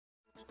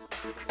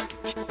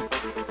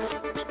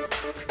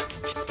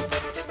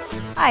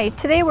Hi,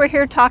 today we're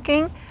here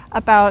talking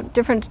about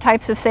different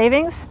types of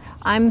savings.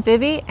 I'm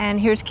Vivi and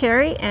here's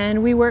Kerry,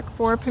 and we work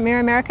for Premier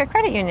America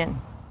Credit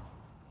Union.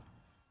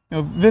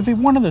 Vivi,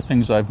 one of the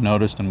things I've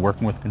noticed in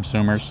working with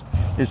consumers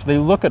is they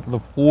look at the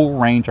full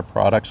range of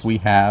products we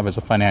have as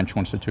a financial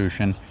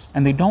institution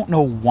and they don't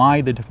know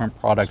why the different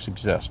products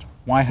exist.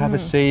 Why have a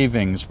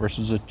savings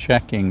versus a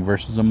checking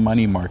versus a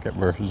money market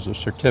versus a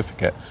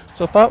certificate?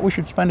 So I thought we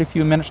should spend a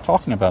few minutes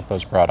talking about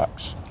those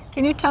products.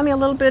 Can you tell me a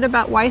little bit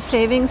about why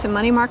savings and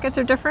money markets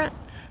are different?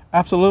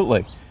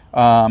 Absolutely.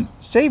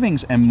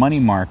 Savings and money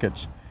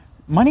markets.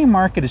 Money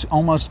market is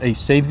almost a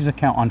savings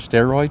account on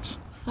steroids.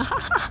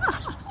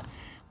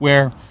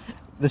 Where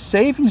the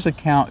savings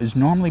account is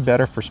normally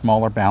better for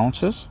smaller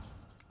balances.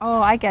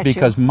 Oh, I get you.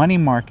 Because money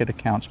market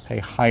accounts pay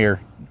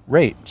higher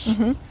rates,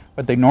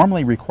 but they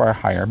normally require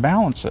higher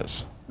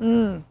balances.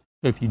 So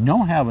if you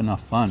don't have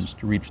enough funds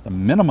to reach the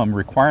minimum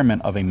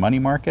requirement of a money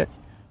market,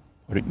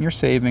 put it in your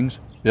savings,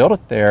 build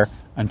it there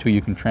until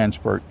you can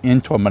transfer it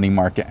into a money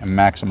market and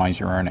maximize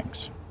your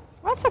earnings.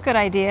 Well, that's a good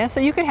idea. So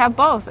you could have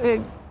both.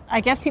 I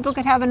guess people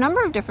could have a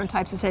number of different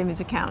types of savings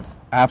accounts.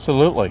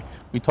 Absolutely.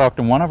 We talked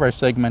in one of our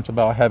segments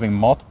about having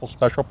multiple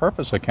special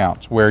purpose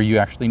accounts where you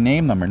actually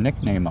name them or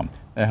nickname them.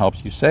 That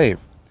helps you save.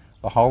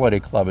 The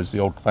Holiday Club is the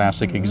old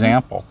classic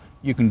example.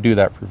 You can do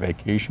that for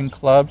vacation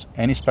clubs,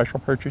 any special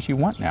purchase you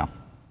want now.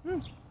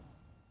 How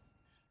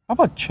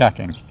about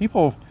checking?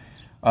 People,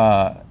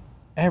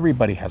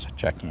 everybody has a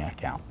checking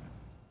account.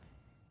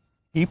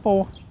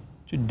 People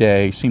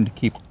today seem to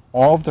keep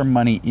all of their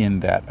money in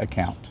that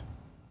account.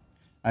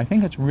 I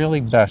think it's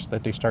really best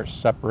that they start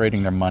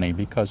separating their money,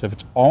 because if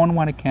it's all in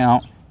one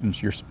account and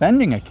it's your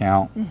spending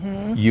account,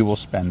 you will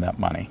spend that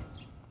money.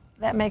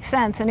 That makes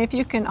sense. And if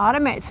you can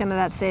automate some of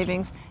that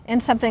savings in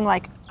something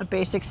like a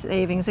basic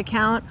savings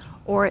account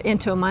or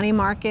into a money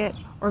market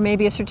or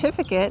maybe a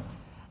certificate,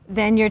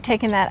 then you're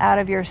taking that out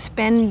of your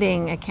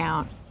spending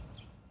account.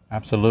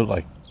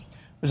 Absolutely.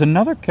 There's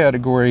another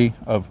category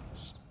of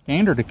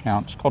standard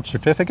accounts called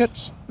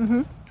certificates.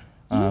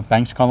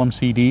 Banks call them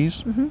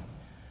CDs.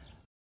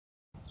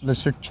 The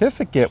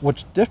certificate,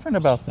 what's different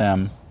about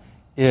them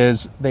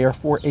is they are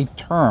for a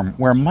term,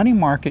 where money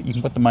market, you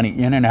can put the money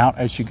in and out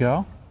as you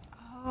go.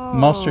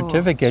 Most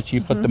certificates,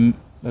 you put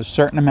a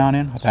certain amount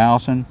in,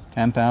 1,000,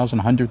 10,000,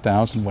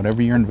 100,000,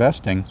 whatever you're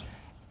investing,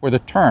 for the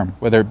term,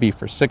 whether it be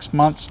for 6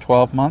 months,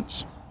 12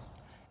 months,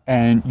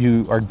 and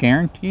you are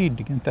guaranteed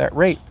to get that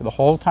rate for the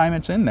whole time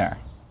it's in there.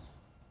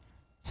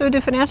 So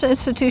do financial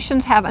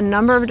institutions have a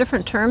number of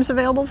different terms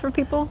available for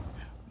people?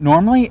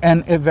 Normally,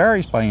 and it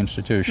varies by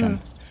institution.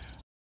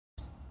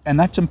 And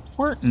that's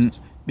important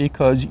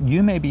because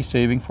you may be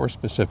saving for a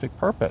specific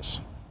purpose.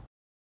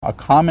 A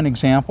common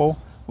example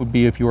would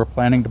be if you were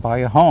planning to buy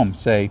a home,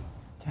 say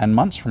 10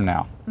 months from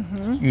now.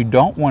 You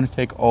don't want to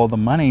take all the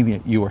money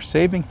that you are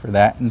saving for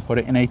that and put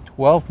it in a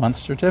 12-month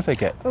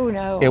certificate. Oh,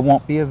 no. It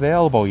won't be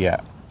available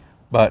yet.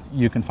 But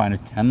you can find a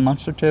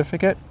 10-month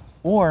certificate,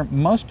 or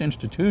most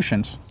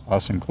institutions,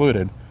 us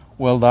included,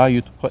 will allow you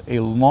to put a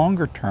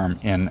longer term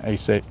in a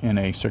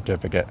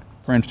certificate.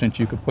 For instance,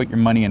 you could put your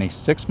money in a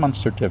 6-month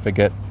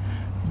certificate,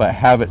 but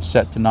have it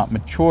set to not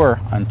mature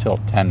until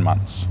 10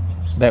 months.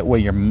 That way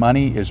your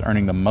money is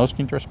earning the most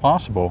interest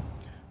possible,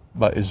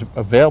 but is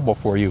available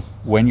for you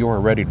when you are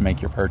ready to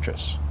make your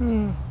purchase.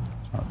 So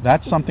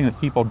that's something that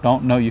people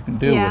don't know you can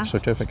do with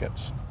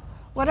certificates.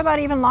 What about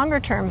even longer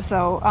terms,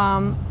 though,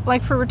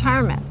 like for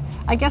retirement?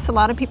 I guess a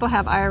lot of people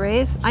have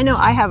IRAs. I know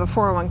I have a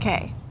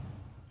 401k.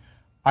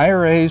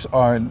 IRAs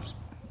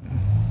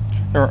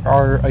there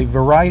are a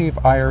variety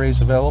of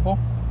IRAs available.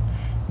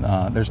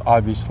 There's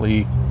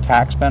obviously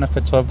tax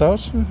benefits of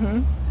those.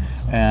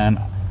 And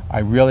I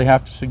really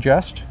have to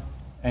suggest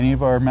any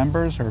of our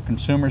members or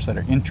consumers that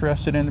are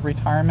interested in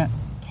retirement,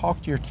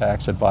 talk to your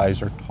tax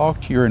advisor,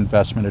 talk to your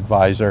investment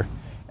advisor,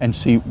 and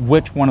see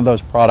which one of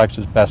those products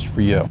is best for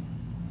you.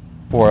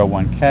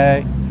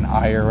 401k, an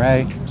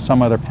IRA,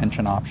 some other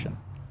pension option.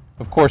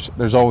 Of course,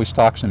 there's always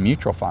stocks and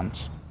mutual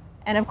funds.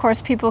 And of course,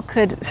 people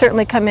could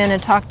certainly come in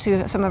and talk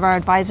to some of our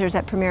advisors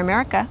at Premier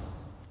America.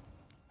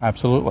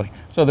 Absolutely.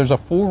 So there's a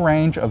full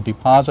range of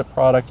deposit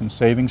products and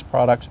savings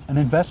products and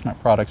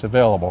investment products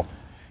available.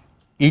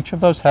 Each of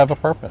those have a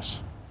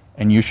purpose,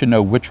 and you should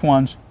know which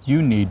ones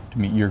you need to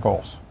meet your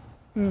goals.